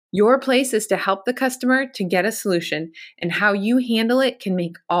Your place is to help the customer to get a solution, and how you handle it can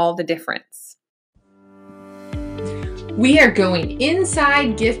make all the difference. We are going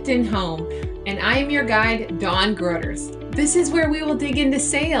inside Gift and Home, and I am your guide, Dawn Groders. This is where we will dig into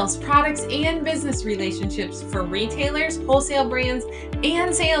sales, products, and business relationships for retailers, wholesale brands,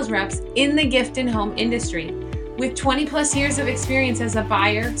 and sales reps in the gift and home industry. With 20 plus years of experience as a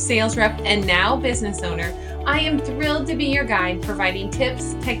buyer, sales rep, and now business owner, I am thrilled to be your guide, providing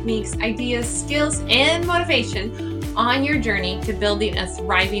tips, techniques, ideas, skills, and motivation on your journey to building a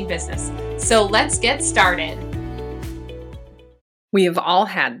thriving business. So let's get started. We have all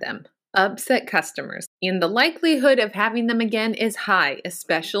had them, upset customers, and the likelihood of having them again is high,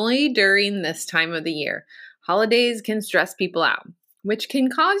 especially during this time of the year. Holidays can stress people out, which can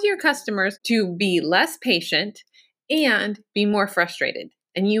cause your customers to be less patient and be more frustrated.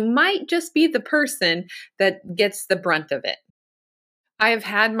 And you might just be the person that gets the brunt of it. I have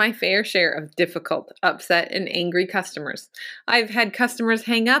had my fair share of difficult, upset, and angry customers. I've had customers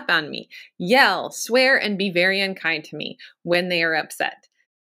hang up on me, yell, swear, and be very unkind to me when they are upset.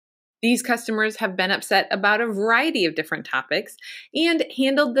 These customers have been upset about a variety of different topics and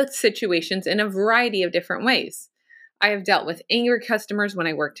handled the situations in a variety of different ways. I have dealt with angry customers when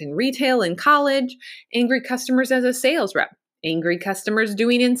I worked in retail in college, angry customers as a sales rep, angry customers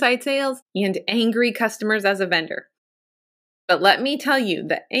doing inside sales, and angry customers as a vendor. But let me tell you,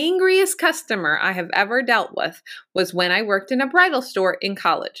 the angriest customer I have ever dealt with was when I worked in a bridal store in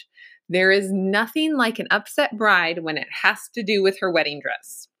college. There is nothing like an upset bride when it has to do with her wedding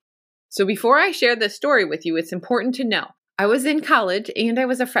dress. So before I share this story with you, it's important to know I was in college and I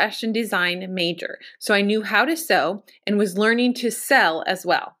was a fashion design major, so I knew how to sew and was learning to sell as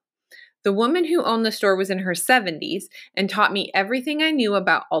well. The woman who owned the store was in her 70s and taught me everything I knew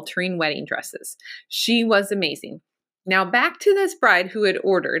about altering wedding dresses. She was amazing. Now back to this bride who had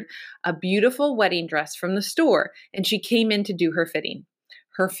ordered a beautiful wedding dress from the store, and she came in to do her fitting.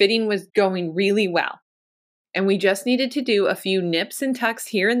 Her fitting was going really well, and we just needed to do a few nips and tucks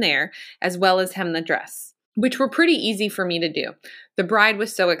here and there, as well as hem the dress, which were pretty easy for me to do. The bride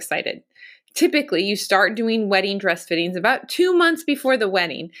was so excited. Typically, you start doing wedding dress fittings about 2 months before the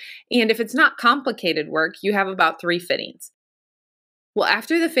wedding, and if it's not complicated work, you have about 3 fittings. Well,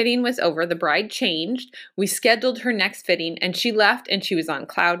 after the fitting was over, the bride changed, we scheduled her next fitting, and she left and she was on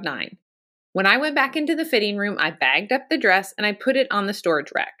cloud 9. When I went back into the fitting room, I bagged up the dress and I put it on the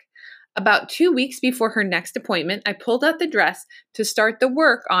storage rack. About 2 weeks before her next appointment, I pulled out the dress to start the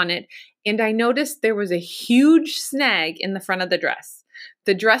work on it, and I noticed there was a huge snag in the front of the dress.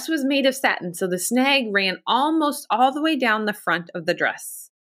 The dress was made of satin, so the snag ran almost all the way down the front of the dress.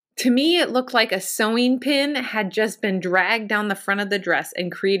 To me, it looked like a sewing pin had just been dragged down the front of the dress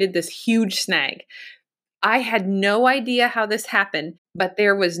and created this huge snag. I had no idea how this happened, but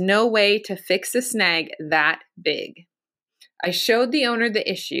there was no way to fix a snag that big. I showed the owner the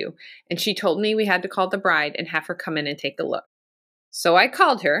issue, and she told me we had to call the bride and have her come in and take a look. So I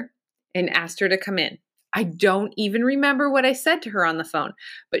called her and asked her to come in. I don't even remember what I said to her on the phone,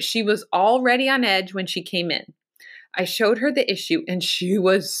 but she was already on edge when she came in. I showed her the issue, and she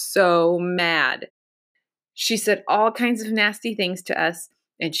was so mad. She said all kinds of nasty things to us,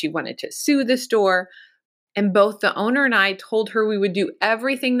 and she wanted to sue the store. And both the owner and I told her we would do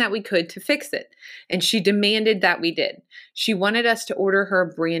everything that we could to fix it. And she demanded that we did. She wanted us to order her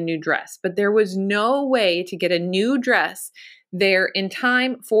a brand new dress, but there was no way to get a new dress there in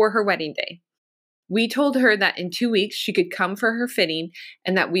time for her wedding day. We told her that in 2 weeks she could come for her fitting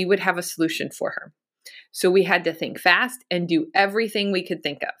and that we would have a solution for her. So we had to think fast and do everything we could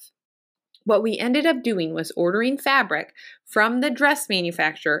think of. What we ended up doing was ordering fabric from the dress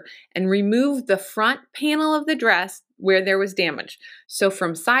manufacturer and remove the front panel of the dress where there was damage. So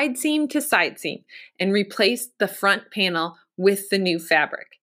from side seam to side seam, and replaced the front panel with the new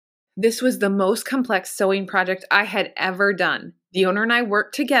fabric. This was the most complex sewing project I had ever done. The owner and I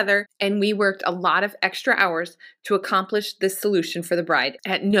worked together, and we worked a lot of extra hours to accomplish this solution for the bride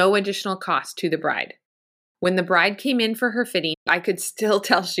at no additional cost to the bride. When the bride came in for her fitting, I could still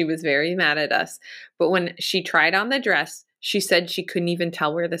tell she was very mad at us. But when she tried on the dress, she said she couldn't even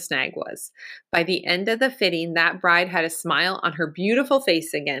tell where the snag was. By the end of the fitting, that bride had a smile on her beautiful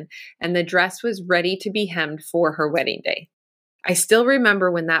face again, and the dress was ready to be hemmed for her wedding day. I still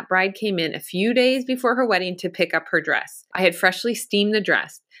remember when that bride came in a few days before her wedding to pick up her dress. I had freshly steamed the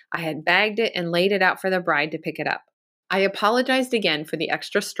dress. I had bagged it and laid it out for the bride to pick it up. I apologized again for the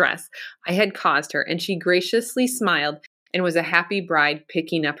extra stress I had caused her, and she graciously smiled and was a happy bride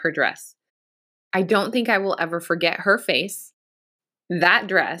picking up her dress. I don't think I will ever forget her face, that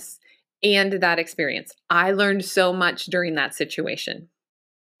dress, and that experience. I learned so much during that situation.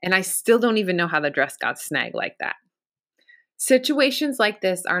 And I still don't even know how the dress got snagged like that. Situations like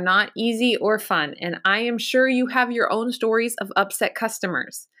this are not easy or fun, and I am sure you have your own stories of upset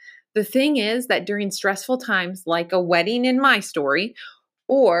customers. The thing is that during stressful times, like a wedding in my story,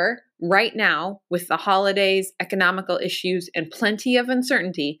 or right now with the holidays, economical issues, and plenty of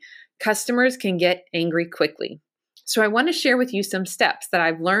uncertainty, customers can get angry quickly. So I want to share with you some steps that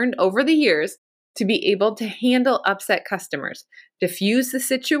I've learned over the years to be able to handle upset customers, diffuse the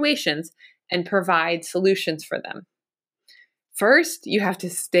situations, and provide solutions for them. First, you have to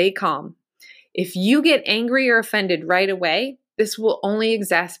stay calm. If you get angry or offended right away, this will only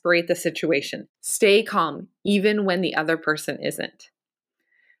exacerbate the situation. Stay calm, even when the other person isn't.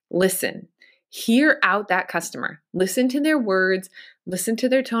 Listen. Hear out that customer. Listen to their words, listen to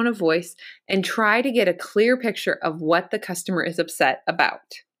their tone of voice, and try to get a clear picture of what the customer is upset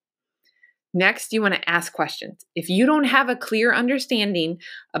about. Next, you want to ask questions. If you don't have a clear understanding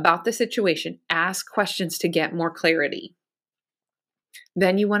about the situation, ask questions to get more clarity.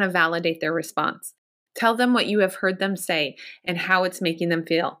 Then you want to validate their response. Tell them what you have heard them say and how it's making them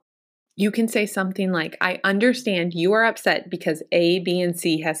feel. You can say something like, I understand you are upset because A, B, and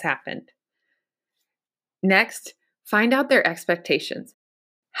C has happened. Next, find out their expectations.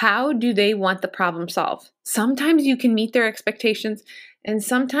 How do they want the problem solved? Sometimes you can meet their expectations and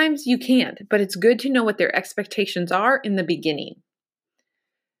sometimes you can't, but it's good to know what their expectations are in the beginning.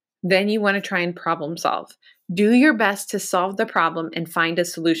 Then you want to try and problem solve. Do your best to solve the problem and find a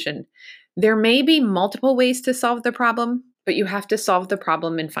solution. There may be multiple ways to solve the problem, but you have to solve the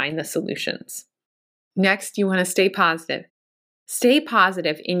problem and find the solutions. Next, you want to stay positive. Stay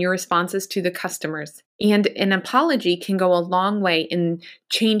positive in your responses to the customers, and an apology can go a long way in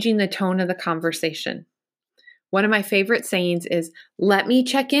changing the tone of the conversation. One of my favorite sayings is, let me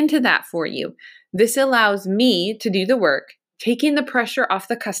check into that for you. This allows me to do the work, taking the pressure off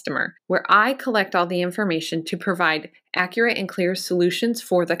the customer, where I collect all the information to provide accurate and clear solutions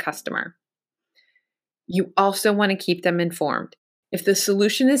for the customer. You also want to keep them informed. If the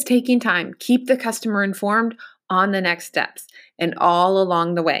solution is taking time, keep the customer informed on the next steps and all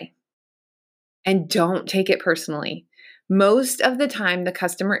along the way. And don't take it personally. Most of the time, the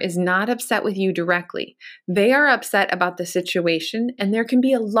customer is not upset with you directly. They are upset about the situation, and there can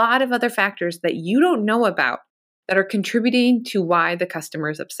be a lot of other factors that you don't know about that are contributing to why the customer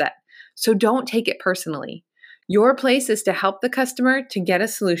is upset. So don't take it personally. Your place is to help the customer to get a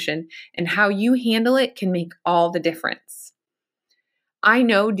solution, and how you handle it can make all the difference. I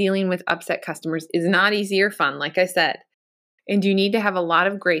know dealing with upset customers is not easy or fun, like I said, and you need to have a lot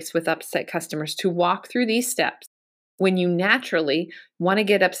of grace with upset customers to walk through these steps when you naturally want to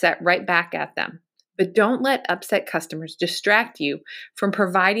get upset right back at them. But don't let upset customers distract you from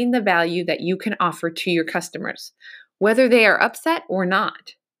providing the value that you can offer to your customers, whether they are upset or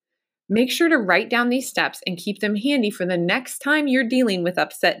not. Make sure to write down these steps and keep them handy for the next time you're dealing with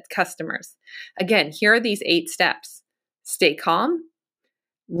upset customers. Again, here are these 8 steps. Stay calm.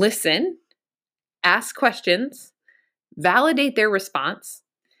 Listen, ask questions, validate their response,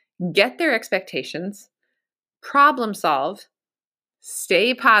 get their expectations, problem solve,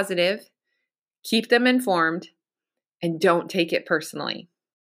 stay positive, keep them informed, and don't take it personally.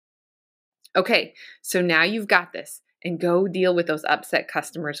 Okay, so now you've got this, and go deal with those upset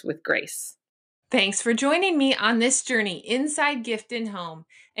customers with grace. Thanks for joining me on this journey inside Gift and Home.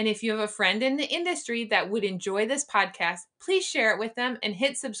 And if you have a friend in the industry that would enjoy this podcast, please share it with them and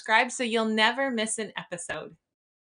hit subscribe so you'll never miss an episode.